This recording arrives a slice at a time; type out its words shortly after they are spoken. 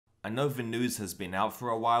I know the news has been out for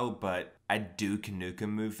a while, but a Duke Nukem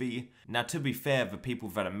movie? Now to be fair, the people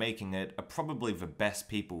that are making it are probably the best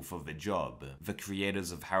people for the job. The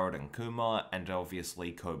creators of Harold and Kumar, and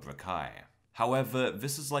obviously Cobra Kai. However,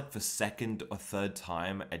 this is like the second or third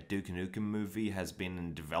time a Duke Nukem movie has been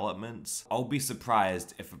in development. I'll be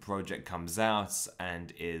surprised if a project comes out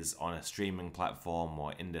and is on a streaming platform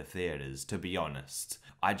or in the theaters, to be honest.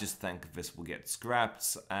 I just think this will get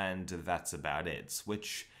scrapped, and that's about it,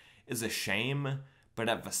 which is a shame, but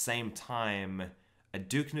at the same time, a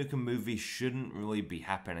Duke Nukem movie shouldn't really be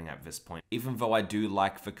happening at this point, even though I do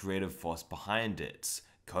like the creative force behind it.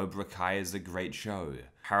 Cobra Kai is a great show.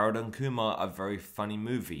 Harold and Kumar are very funny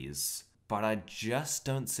movies, but I just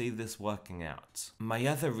don't see this working out. My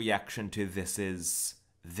other reaction to this is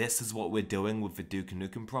what we're doing with the Duke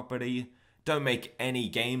Nukem property? Don't make any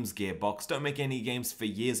games, Gearbox. Don't make any games for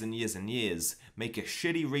years and years and years. Make a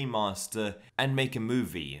shitty remaster and make a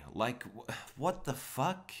movie. Like, what the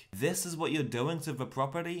fuck? This is what you're doing to the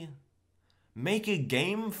property? Make a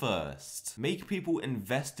game first. Make people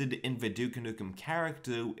invested in the Duke Nukem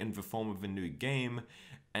character in the form of a new game,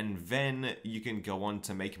 and then you can go on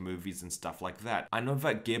to make movies and stuff like that. I know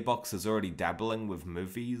that Gearbox is already dabbling with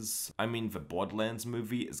movies. I mean, the Borderlands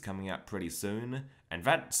movie is coming out pretty soon, and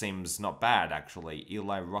that seems not bad actually.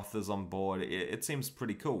 Eli Roth is on board, it seems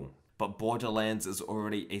pretty cool. But Borderlands is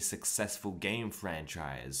already a successful game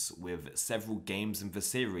franchise, with several games in the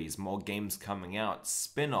series, more games coming out,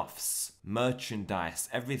 spin-offs, merchandise,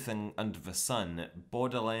 everything under the sun.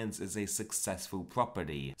 Borderlands is a successful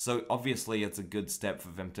property, so obviously it's a good step for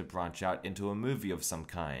them to branch out into a movie of some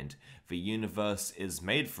kind. The universe is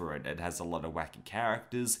made for it, it has a lot of wacky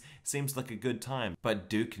characters, seems like a good time. But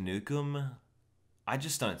Duke Nukem? I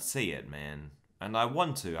just don't see it, man. And I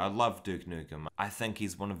want to. I love Duke Nukem. I think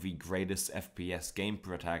he's one of the greatest FPS game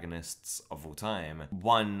protagonists of all time.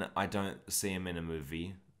 One, I don't see him in a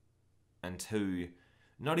movie. And two,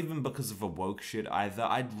 not even because of the woke shit either.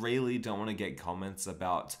 I really don't want to get comments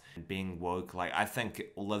about being woke. Like, I think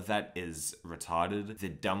all of that is retarded. The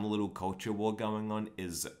dumb little culture war going on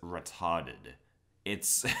is retarded.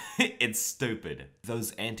 It's it's stupid. Those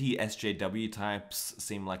anti-SJW types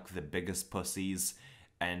seem like the biggest pussies.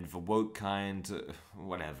 And the woke kind,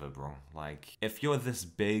 whatever, bro. Like, if you're this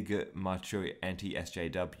big, macho,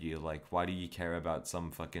 anti-SJW, like, why do you care about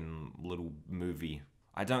some fucking little movie?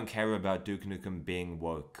 I don't care about Duke Nukem being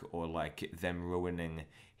woke, or, like, them ruining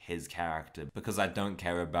his character, because I don't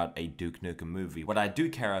care about a Duke Nukem movie. What I do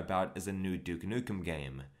care about is a new Duke Nukem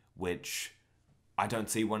game, which I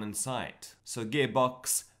don't see one in sight. So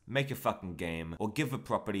Gearbox, make a fucking game, or give a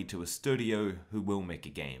property to a studio who will make a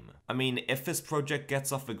game. I mean, if this project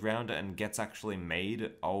gets off the ground and gets actually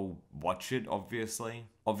made, I'll watch it, obviously.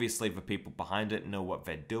 Obviously, the people behind it know what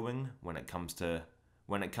they're doing when it comes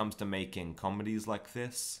to making comedies like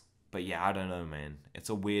this. But yeah, I don't know, man. It's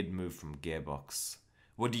a weird move from Gearbox.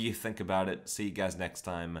 What do you think about it? See you guys next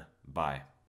time. Bye.